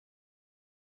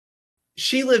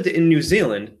she lived in New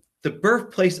Zealand, the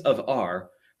birthplace of R,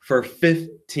 for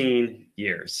 15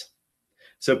 years.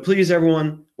 So please,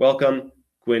 everyone, welcome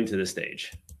Gwyn to the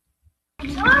stage.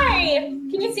 Hi,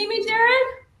 can you see me,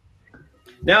 Jared?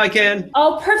 Now I can.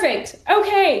 Oh, perfect.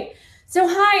 Okay. So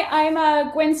hi,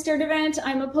 I'm Gwynn Sturdevant.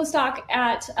 I'm a postdoc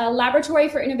at Laboratory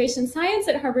for Innovation Science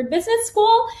at Harvard Business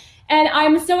School. And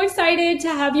I'm so excited to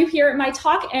have you here at my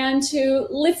talk and to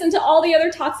listen to all the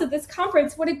other talks at this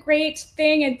conference. What a great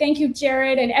thing. And thank you,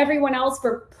 Jared, and everyone else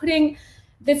for putting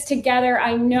this together.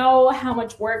 I know how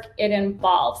much work it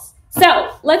involves.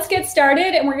 So let's get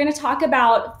started. And we're going to talk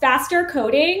about FasteR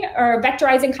coding or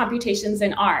vectorizing computations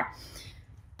in R.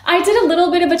 I did a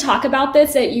little bit of a talk about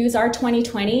this at UseR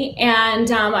 2020, and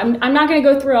I'm not going to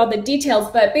go through all the details,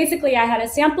 but basically I had a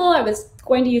sample. I was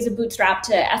going to use a bootstrap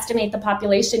to estimate the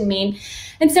population mean.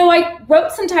 And so I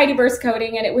wrote some tidyverse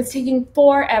coding, and it was taking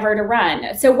forever to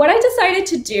run. So what I decided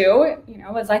to do,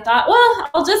 was I thought, well,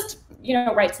 I'll just,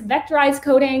 write some vectorized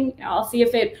coding. I'll see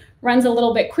if it runs a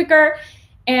little bit quicker.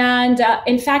 And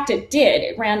in fact, it did.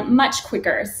 It ran much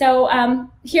quicker. So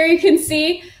here you can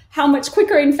see how much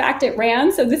quicker, in fact, it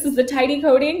ran. So this is the tidy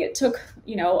coding. It took,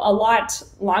 a lot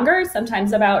longer,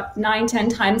 sometimes about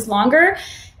 9-10 times longer.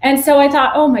 And so I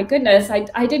thought, oh my goodness,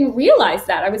 I didn't realize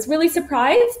that. I was really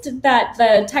surprised that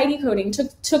the tidy coding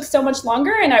took so much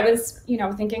longer. And I was,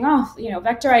 thinking,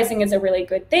 vectorizing is a really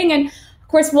good thing. And of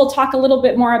course, we'll talk a little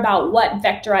bit more about what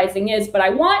vectorizing is, but I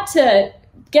want to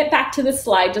get back to this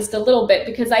slide just a little bit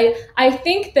because I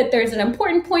think that there's an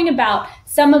important point about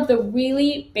some of the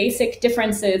really basic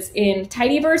differences in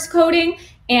tidyverse coding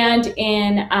and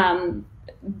in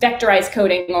vectorized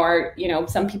coding, or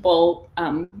some people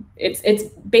it's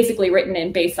basically written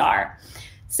in base R.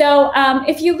 So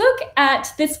if you look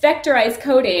at this vectorized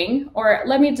coding, or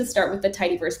let me just start with the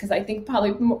tidyverse because I think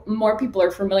probably more people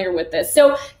are familiar with this.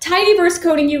 So tidyverse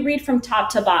coding, you read from top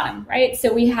to bottom, right?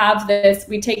 So we have this,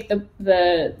 we take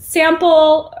the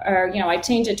sample, or I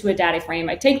change it to a data frame.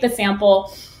 I take the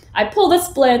sample, I pull the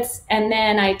splits, and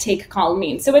then I take column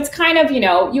mean. So it's kind of,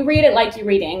 you read it like you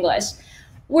read English.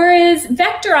 Whereas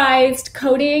vectorized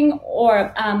coding,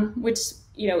 or which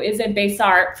is in base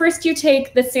R, first you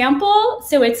take the sample,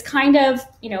 so it's kind of,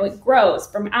 it grows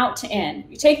from out to in.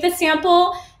 You take the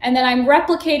sample, and then I'm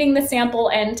replicating the sample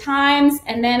n times,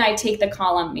 and then I take the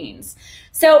column means.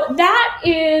 So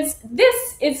this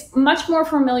is much more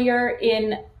familiar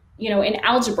in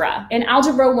algebra. In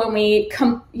algebra, when we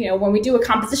when we do a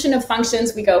composition of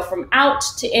functions, we go from out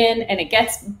to in, and it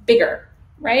gets bigger,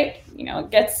 right?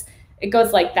 It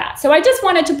goes like that. So I just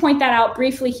wanted to point that out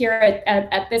briefly here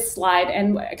at this slide,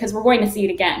 and because we're going to see it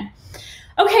again.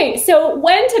 Okay, so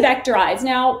when to vectorize?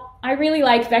 Now, I really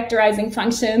like vectorizing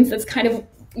functions. That's kind of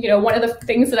one of the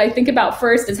things that I think about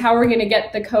first is how we're going to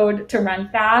get the code to run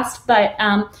fast. But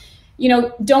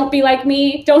don't be like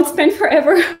me. Don't spend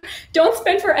forever. Don't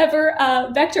spend forever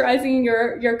vectorizing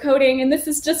your coding. And this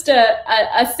is just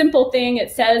a simple thing. It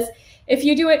says, if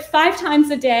you do it 5 times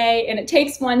a day and it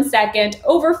takes 1 second,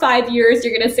 over 5 years,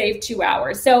 you're going to save 2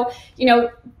 hours. So,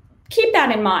 keep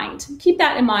that in mind. Keep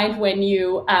that in mind when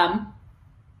you are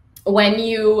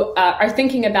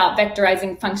thinking about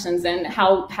vectorizing functions and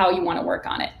how you want to work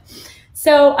on it.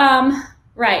 So,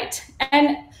 right.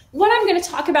 And what I'm going to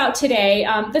talk about today,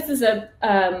 this is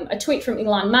a tweet from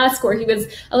Elon Musk where he was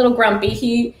a little grumpy.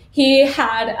 He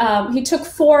took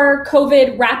 4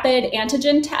 COVID rapid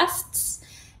antigen tests.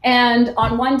 And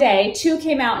on one day, 2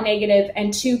 came out negative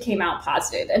and 2 came out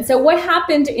positive. And so what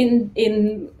happened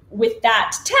with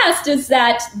that test is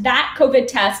that COVID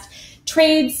test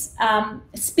trades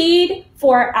speed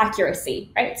for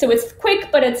accuracy, right? So it's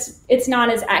quick, but it's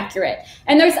not as accurate.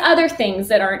 And there's other things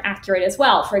that aren't accurate as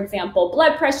well. For example,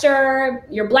 blood pressure,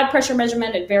 your blood pressure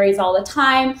measurement, it varies all the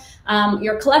time.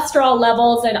 Your cholesterol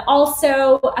levels, and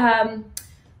also,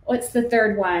 what's the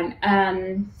third one?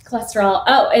 Cholesterol.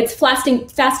 Oh, it's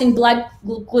fasting blood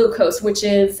glucose, which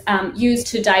is used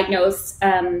to diagnose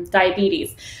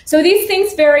diabetes. So these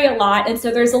things vary a lot, and so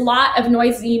there's a lot of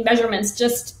noisy measurements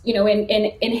just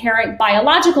in inherent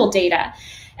biological data.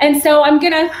 And so I'm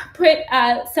going to put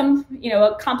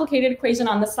a complicated equation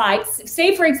on the side.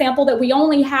 Say, for example, that we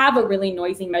only have a really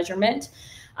noisy measurement.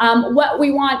 What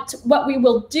we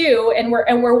will do, and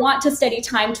we want to study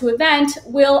time to event,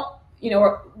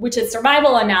 which is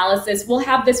survival analysis, we'll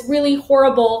have this really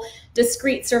horrible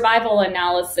discrete survival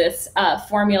analysis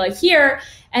formula here.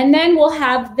 And then we'll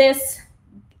have this,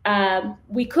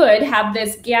 we could have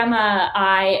this gamma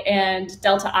I and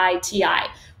delta I TI,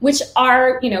 which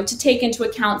are, to take into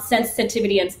account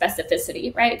sensitivity and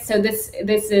specificity, right? So this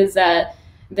is the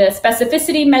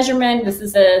specificity measurement, this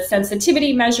is a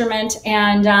sensitivity measurement,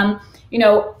 and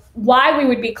why we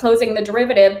would be coding the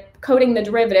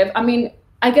derivative. I mean,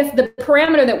 I guess the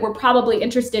parameter that we're probably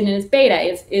interested in is beta.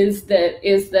 Is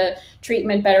the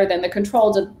treatment better than the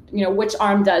control? Which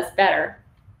arm does better?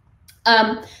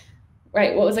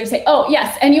 Right, what was I saying? Oh,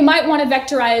 yes, and you might want to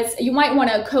vectorize, you might want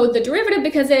to code the derivative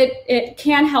because it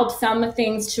can help some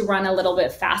things to run a little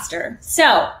bit faster.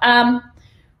 So,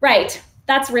 right,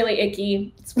 that's really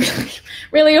icky. It's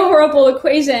really a horrible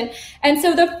equation. And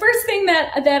so the first thing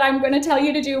that I'm going to tell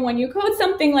you to do when you code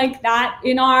something like that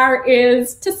in R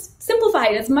is to simplify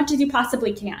it as much as you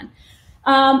possibly can.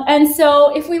 And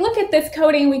so if we look at this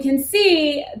coding, we can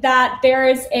see that there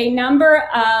is a number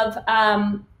of,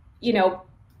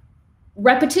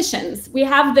 repetitions. We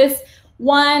have this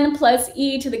 1 plus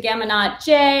e to the gamma naught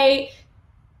j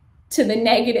to the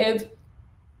negative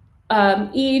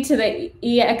e to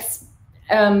the ex,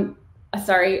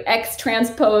 x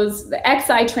transpose, the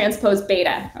xi transpose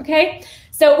beta, okay?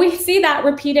 So we see that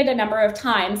repeated a number of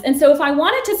times. And so if I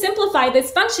wanted to simplify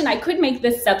this function, I could make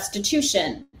this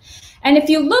substitution. And if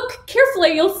you look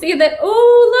carefully, you'll see that,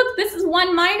 oh, look, this is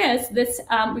 1 minus this,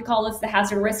 we call this the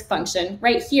hazard risk function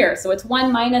right here. So it's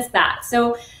 1 minus that.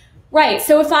 So, right,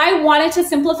 so if I wanted to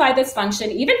simplify this function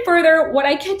even further, what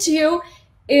I could do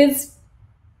is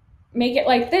make it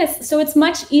like this. So it's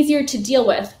much easier to deal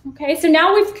with, okay? So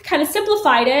now we've kind of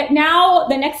simplified it. Now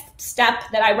the next step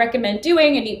that I recommend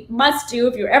doing, and you must do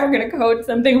if you're ever gonna code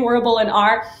something horrible in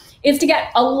R, is to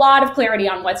get a lot of clarity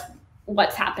on what's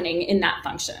happening in that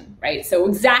function, right? So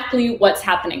exactly what's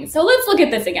happening. So let's look at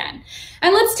this again.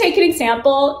 And let's take an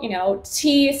example,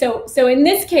 t, so in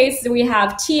this case, we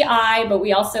have ti, but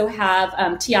we also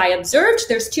have ti observed.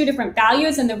 There's 2 different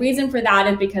values, and the reason for that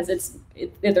is because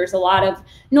there's a lot of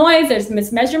noise, there's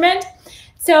mismeasurement.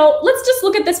 So let's just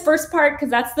look at this first part, because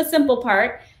that's the simple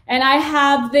part. And I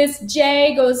have this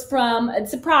j goes from,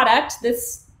 it's a product,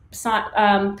 this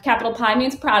capital Pi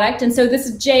means product, and so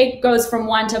this j goes from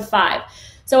 1 to 5.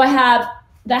 So I have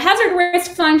the hazard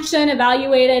risk function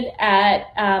evaluated at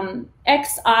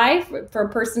xi for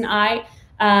person I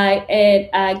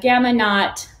at gamma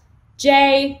naught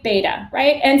j beta,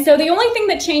 right? And so the only thing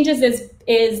that changes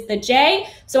is the j.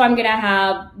 So I'm going to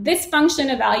have this function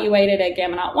evaluated at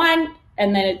gamma naught 1,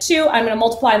 and then at 2, I'm going to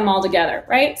multiply them all together,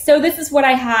 right? So this is what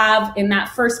I have in that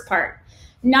first part.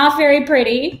 Not very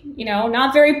pretty,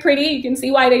 not very pretty. You can see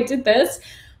why they did this,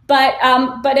 but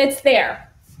it's there.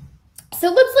 So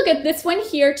let's look at this one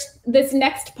here, this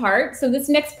next part. So this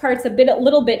next part's a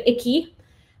little bit icky.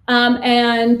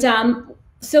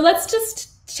 So let's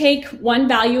just take one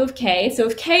value of k. So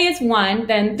if k is 1,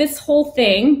 then this whole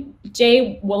thing,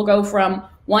 j will go from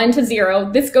 1 to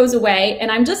 0. This goes away,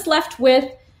 and I'm just left with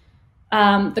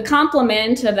the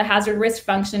complement of the hazard risk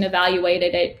function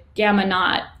evaluated at gamma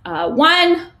naught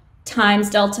 1 times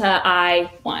delta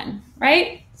I 1,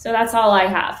 right? So that's all I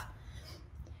have.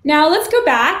 Now let's go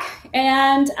back,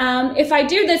 and if I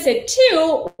do this at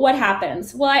 2, what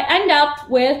happens? Well, I end up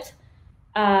with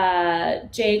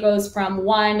j goes from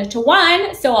 1 to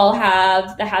 1, so I'll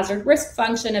have the hazard risk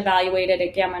function evaluated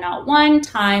at gamma naught 1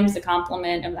 times the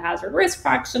complement of the hazard risk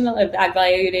function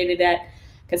evaluated at,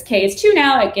 because k is 2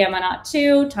 now, at gamma naught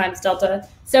 2 times delta.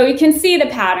 So you can see the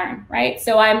pattern, right?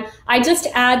 So I just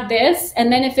add this,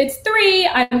 and then if it's 3,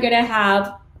 I'm going to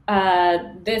have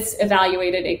this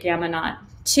evaluated at gamma naught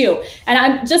 2. And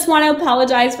I just want to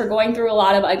apologize for going through a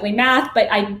lot of ugly math, but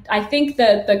I think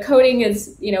the coding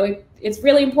is, it's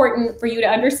really important for you to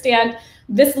understand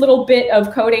this little bit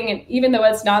of coding, and even though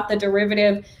it's not the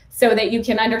derivative, so that you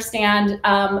can understand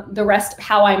the rest,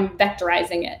 how I'm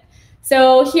vectorizing it.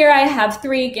 So here I have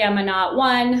 3 gamma naught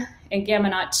 1 and gamma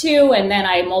naught 2, and then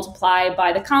I multiply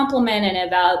by the complement and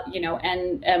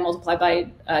and multiply by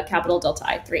capital delta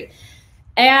I3,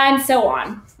 and so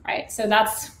on, right? So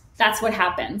that's what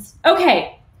happens.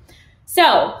 Okay,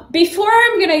 so before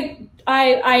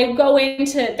I go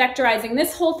into vectorizing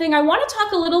this whole thing, I want to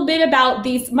talk a little bit about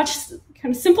these much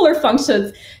kind of simpler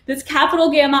functions, this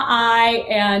capital gamma I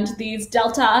and these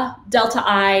delta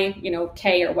I,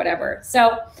 k or whatever.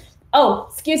 So, oh,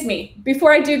 excuse me.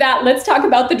 Before I do that, let's talk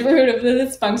about the derivative of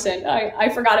this function. I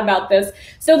forgot about this.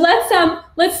 So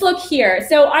let's look here.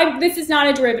 So this is not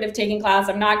a derivative taking class.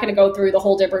 I'm not going to go through the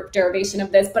whole derivation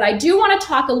of this, but I do want to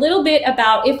talk a little bit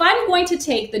about if I'm going to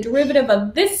take the derivative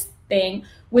of this thing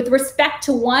with respect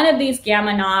to one of these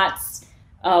gamma naughts,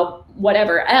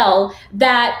 whatever L,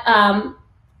 that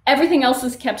everything else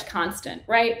is kept constant,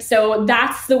 right? So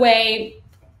that's the way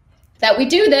that we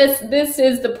do this. This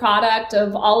is the product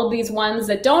of all of these ones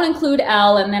that don't include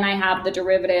L, and then I have the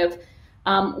derivative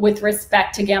with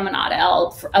respect to gamma naught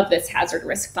L of this hazard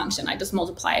risk function. I just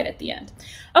multiply it at the end.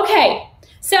 Okay,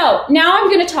 So now I'm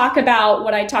going to talk about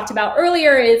what I talked about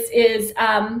earlier is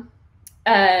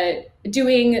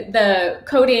doing the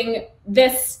coding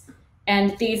this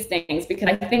and these things, because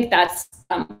I think that's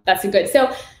a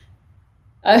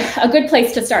good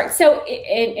place to start. So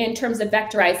in terms of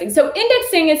vectorizing, so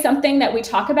indexing is something that we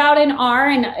talk about in R,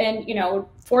 and you know,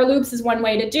 for loops is one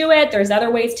way to do it. There's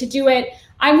other ways to do it.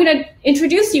 I'm going to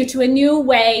introduce you to a new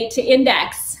way to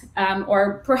index,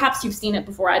 or perhaps you've seen it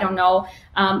before, I don't know.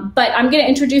 But I'm going to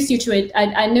introduce you to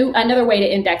another way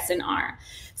to index in R.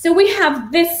 So we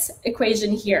have this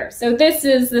equation here. So this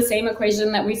is the same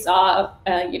equation that we saw,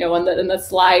 you know, in the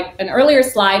slide, an earlier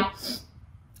slide.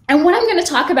 And what I'm going to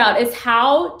talk about is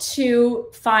how to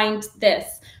find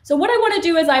this. So what I want to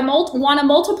do is I want to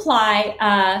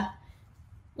multiply.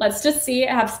 Let's just see.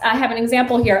 I have an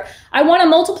example here. I want to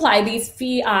multiply these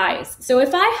phi i's. So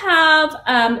if I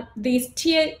have these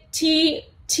t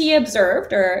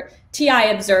observed or ti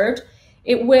observed,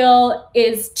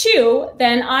 is 2,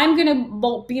 then I'm going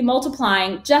to be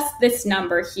multiplying just this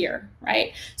number here,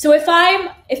 right? So if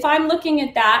I'm looking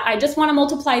at that, I just want to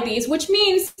multiply these, which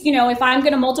means, you know, if I'm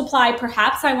going to multiply,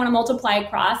 perhaps I want to multiply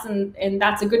across, and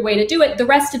that's a good way to do it. The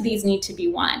rest of these need to be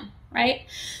 1, right?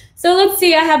 So let's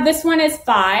see, I have this one is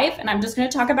 5, and I'm just going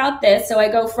to talk about this. So I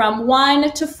go from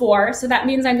 1 to 4, so that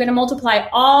means I'm going to multiply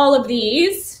all of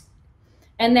these,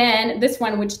 and then this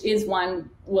one, which is 1,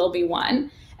 will be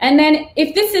 1. And then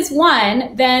if this is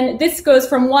 1, then this goes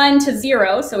from 1 to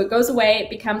 0, so it goes away, it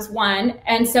becomes 1,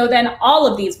 and so then all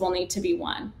of these will need to be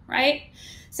 1, right?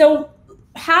 So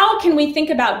how can we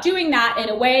think about doing that in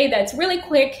a way that's really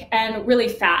quick and really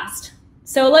fast?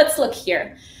 So let's look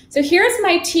here. So here's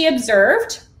my t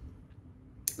observed,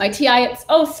 my ti,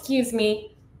 oh, excuse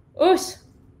me, oosh.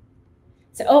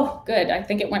 So, oh, good, I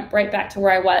think it went right back to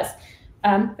where I was.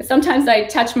 Sometimes I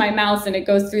touch my mouse and it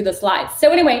goes through the slides.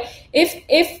 So anyway,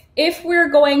 if we're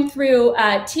going through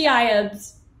ti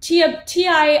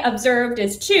observed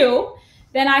is 2,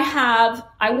 then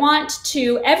I want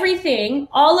to everything,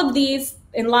 all of these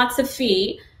in lots of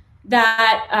phi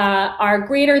that are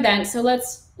greater than. So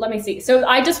let me see. So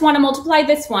I just want to multiply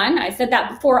this one. I said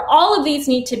that before. All of these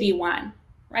need to be 1,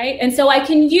 right? And so I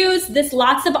can use this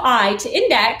lots of I to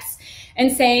index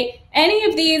and say any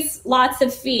of these lots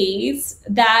of phis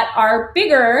that are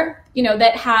bigger, you know,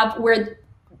 that have where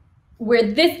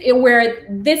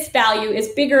this value is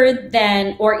bigger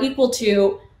than or equal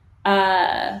to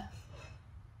where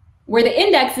the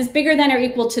index is bigger than or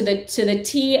equal to the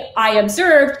ti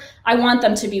observed, I want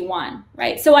them to be 1,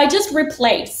 right? So I just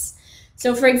replace.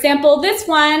 So for example, this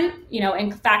one, you know,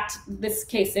 in fact, this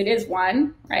case it is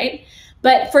 1, right?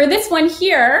 But for this one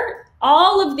here,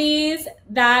 all of these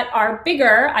that are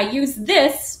bigger, I use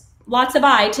this, lots of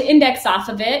I, to index off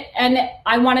of it, and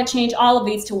I want to change all of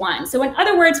these to 1. So in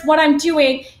other words, what I'm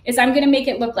doing is I'm going to make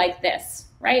it look like this,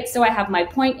 right? So I have my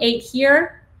 0.8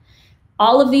 here.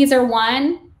 All of these are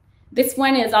 1. This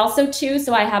one is also 2,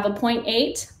 so I have a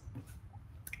 0.8.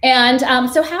 And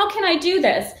so how can I do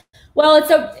this? Well,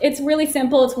 it's really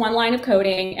simple. It's one line of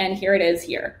coding, and here it is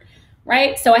here,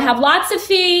 right? So I have lots of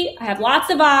phi, I have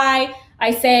lots of I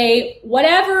say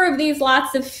whatever of these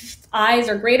lots of i's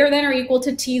are greater than or equal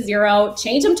to t0,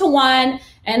 change them to 1,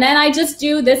 and then I just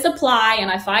do this apply, and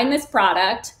I find this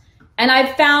product, and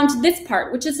I've found this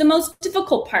part, which is the most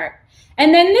difficult part.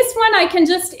 And then this one I can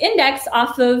just index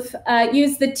off of,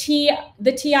 use the ti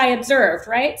observed,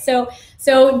 right? So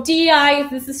di,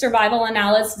 this is survival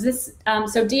analysis.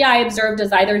 So di observed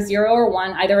is either 0 or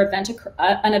 1, either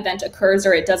an event occurs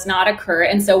or it does not occur.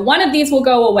 And so one of these will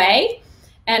go away,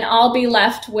 and I'll be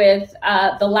left with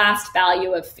the last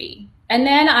value of phi. And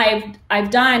then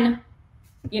I've done,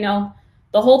 you know,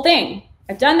 the whole thing.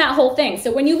 I've done that whole thing.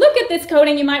 So when you look at this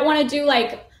coding, you might want to do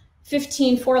like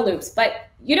 15 for loops, but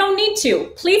you don't need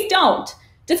to. Please don't.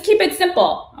 Just keep it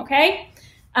simple, okay?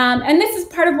 And this is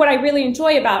part of what I really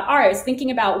enjoy about R, is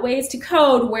thinking about ways to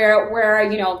code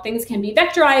where you know, things can be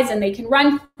vectorized and they can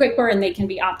run quicker and they can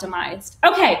be optimized.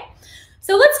 Okay.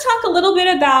 So let's talk a little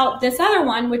bit about this other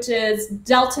one, which is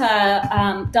delta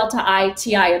I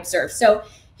ti observed. So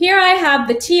here I have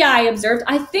the ti observed.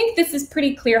 I think this is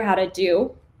pretty clear how to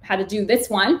do this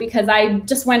one, because I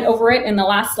just went over it in the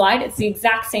last slide. It's the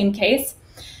exact same case.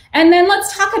 And then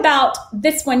let's talk about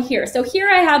this one here. So here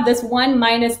I have this 1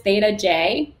 minus theta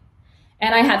j,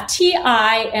 and I have ti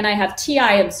and I have ti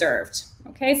observed.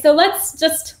 Okay, so let's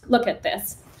just look at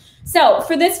this. So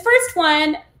for this first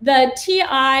one, the ti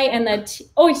and the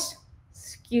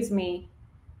excuse me,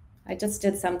 I just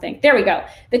did something. There we go.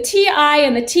 The ti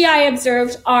and the ti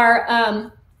observed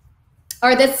are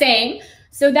the same.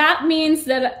 So that means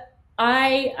that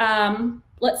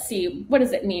let's see, what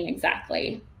does it mean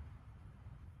exactly?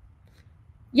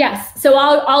 Yes, so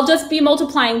I'll just be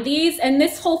multiplying these, and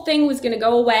this whole thing was going to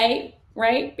go away,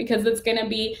 right? Because it's going to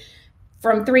be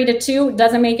from 3 to 2,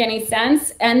 doesn't make any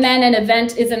sense. And then an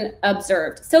event isn't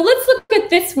observed. So let's look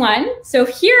at this one. So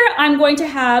here I'm going to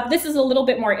have, this is a little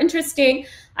bit more interesting.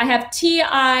 I have ti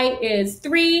is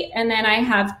 3, and then I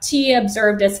have t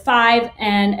observed as 5,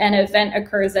 and an event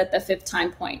occurs at the 5th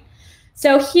time point.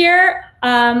 So here,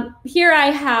 here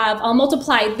I have, I'll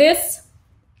multiply this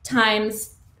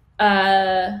times,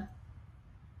 I'll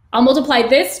multiply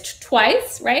this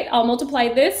twice, right? I'll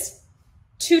multiply this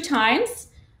 2 times.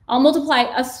 I'll multiply,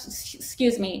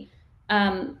 excuse me,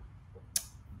 phi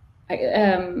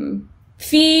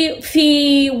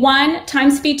 1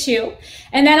 times phi 2,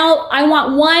 and then I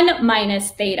want 1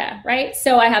 minus theta, right?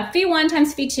 So I have phi 1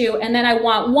 times phi 2, and then I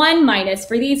want 1 minus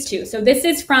for these two. So this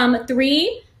is from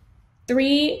 3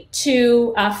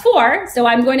 to 4, so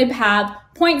I'm going to have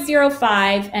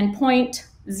 0.05 and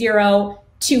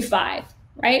 0.025,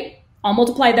 right? I'll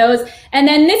multiply those. And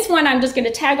then this one, I'm just going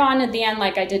to tag on at the end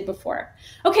like I did before.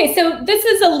 Okay, so this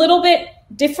is a little bit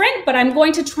different, but I'm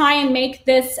going to try and make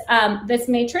this, this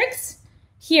matrix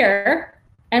here.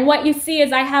 And what you see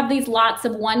is I have these lots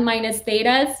of 1 minus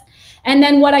thetas. And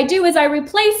then what I do is I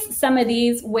replace some of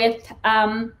these with,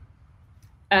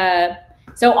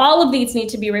 so all of these need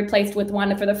to be replaced with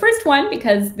 1 for the first one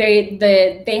because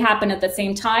they happen at the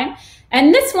same time.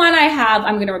 And this one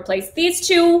I'm going to replace these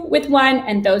 2 with 1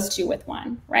 and those 2 with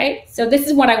 1, right? So this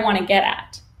is what I want to get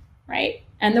at, right?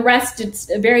 And the rest, it's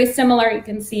very similar. You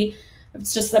can see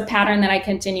it's just the pattern that I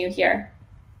continue here.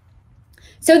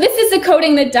 So this is the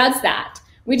coding that does that.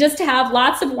 We just have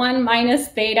lots of 1 minus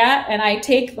theta, and I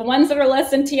take the ones that are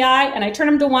less than ti, and I turn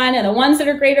them to 1, and the ones that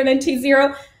are greater than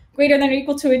t0, greater than or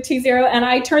equal to a t0, and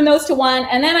I turn those to 1,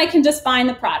 and then I can just find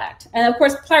the product. And of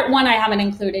course, part 1 I haven't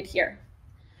included here.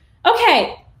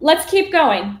 Okay, let's keep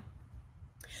going.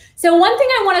 So one thing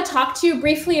I want to talk to you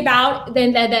briefly about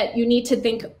that you need to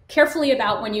think carefully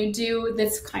about when you do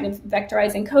this kind of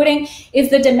vectorizing coding is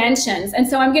the dimensions. And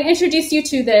so I'm going to introduce you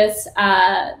to this,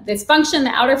 this function, the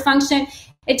outer function.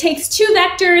 It takes 2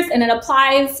 vectors and it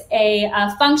applies a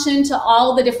function to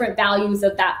all the different values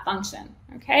of that function,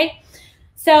 okay?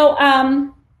 So,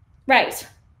 right.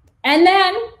 And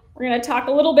then we're going to talk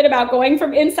a little bit about going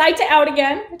from inside to out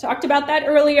again. I talked about that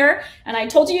earlier, and I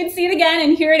told you you'd see it again,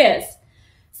 and here it is.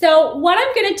 So what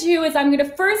I'm going to do is I'm going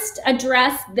to first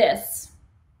address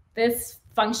this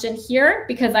function here,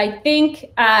 because I think,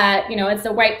 you know, it's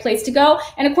the right place to go.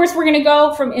 And of course, we're going to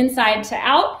go from inside to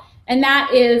out, and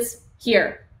that is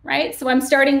here, right? So I'm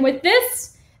starting with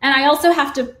this, and I also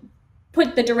have to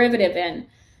put the derivative in.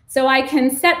 So I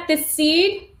can set this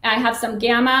seed. I have some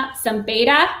gamma, some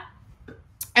beta,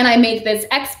 and I make this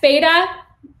x beta.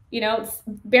 You know, it's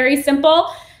very simple.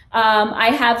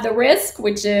 I have the risk,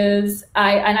 which is,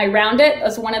 and I round it.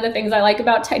 That's one of the things I like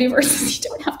about tidyverse. You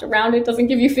don't have to round it. It doesn't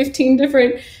give you 15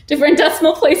 different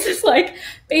decimal places like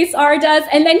FasteR does.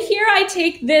 And then here I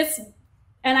take this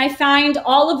and I find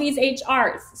all of these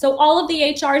HRs. So all of the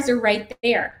HRs are right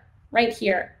there, right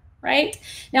here, right?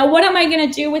 Now, what am I going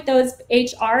to do with those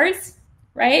HRs,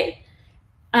 right?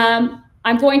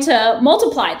 I'm going to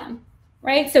multiply them,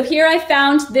 right? So here I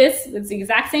found this. It's the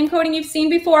exact same coding you've seen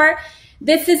before.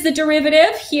 This is the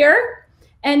derivative here.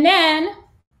 And then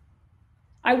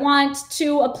I want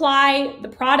to apply the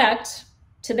product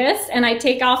to this, and I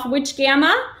take off which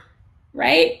gamma,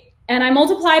 right? And I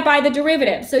multiply by the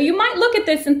derivative. So you might look at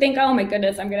this and think, oh my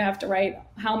goodness, I'm gonna have to write,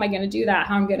 how am I gonna do that?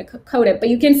 How am I gonna code it? But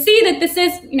you can see that this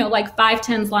is, you know, like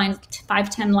 5-10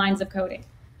 lines of coding.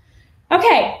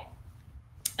 Okay,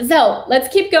 so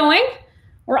let's keep going.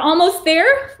 We're almost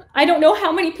there. I don't know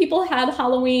how many people had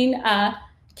Halloween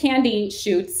candy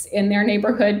shoots in their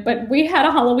neighborhood, but we had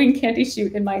a Halloween candy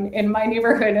shoot in my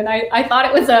neighborhood, and I thought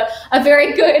it was a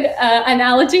very good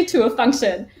analogy to a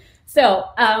function. So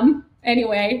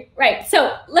anyway, right,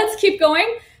 so let's keep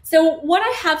going. So what I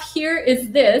have here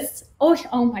is this.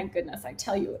 Oh my goodness, I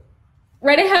tell you.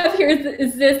 What I have here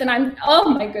is this, and oh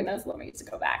my goodness, let me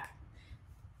just go back.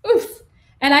 Oof.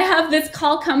 And I have this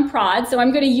call come prod, so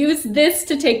I'm going to use this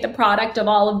to take the product of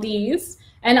all of these.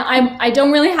 And I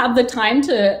don't really have the time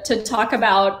to talk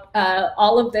about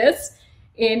all of this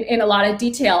in a lot of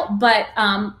detail, but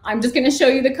I'm just going to show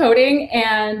you the coding,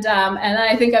 and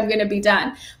I think I'm going to be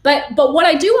done. But what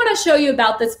I do want to show you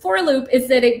about this for loop is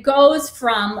that it goes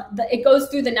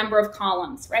through the number of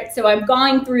columns, right? So I'm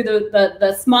going through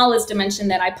the smallest dimension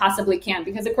that I possibly can,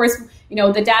 because of course, you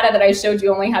know, the data that I showed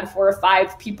you only had 4 or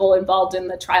 5 people involved in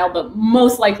the trial, but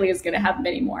most likely is going to have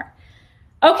many more.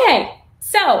 Okay,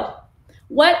 so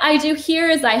what I do here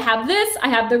is I have this, I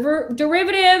have the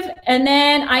derivative, and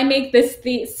then I make this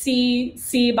the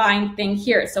C bind thing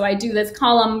here. So I do this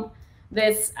column,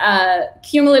 this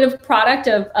cumulative product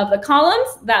of the columns,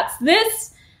 that's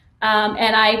this.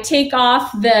 And I take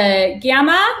off the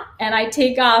gamma, and I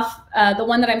take off the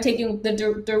one that I'm taking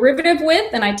the derivative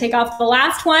with, and I take off the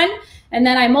last one, and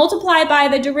then I multiply by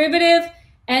the derivative,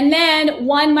 and then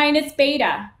 1 minus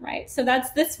beta, right? So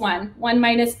that's this one, 1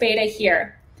 minus beta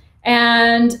here.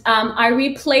 And I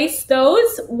replace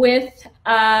those with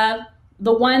the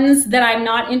ones that I'm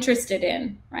not interested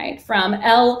in, right? From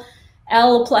L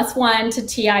plus 1 to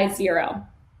TI 0,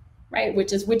 right?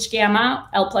 Which is which gamma,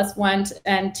 L plus 1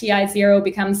 and TI 0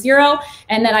 becomes 0.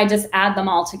 And then I just add them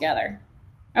all together.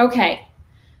 Okay,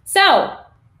 so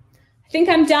I think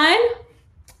I'm done.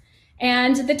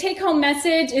 And the take-home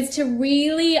message is to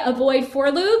really avoid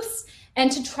for loops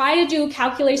and to try to do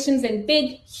calculations in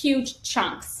big, huge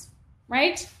chunks,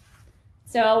 right?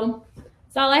 So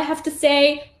that's all I have to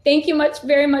say. Thank you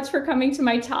very much for coming to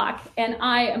my talk. And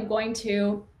I am going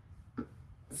to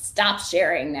stop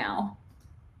sharing now.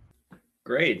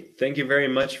 Great. Thank you very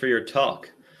much for your talk.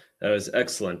 That was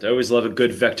excellent. I always love a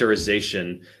good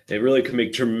vectorization. It really can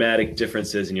make dramatic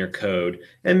differences in your code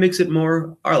and makes it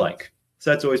more R-like. So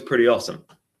that's always pretty awesome.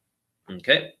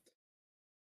 Okay.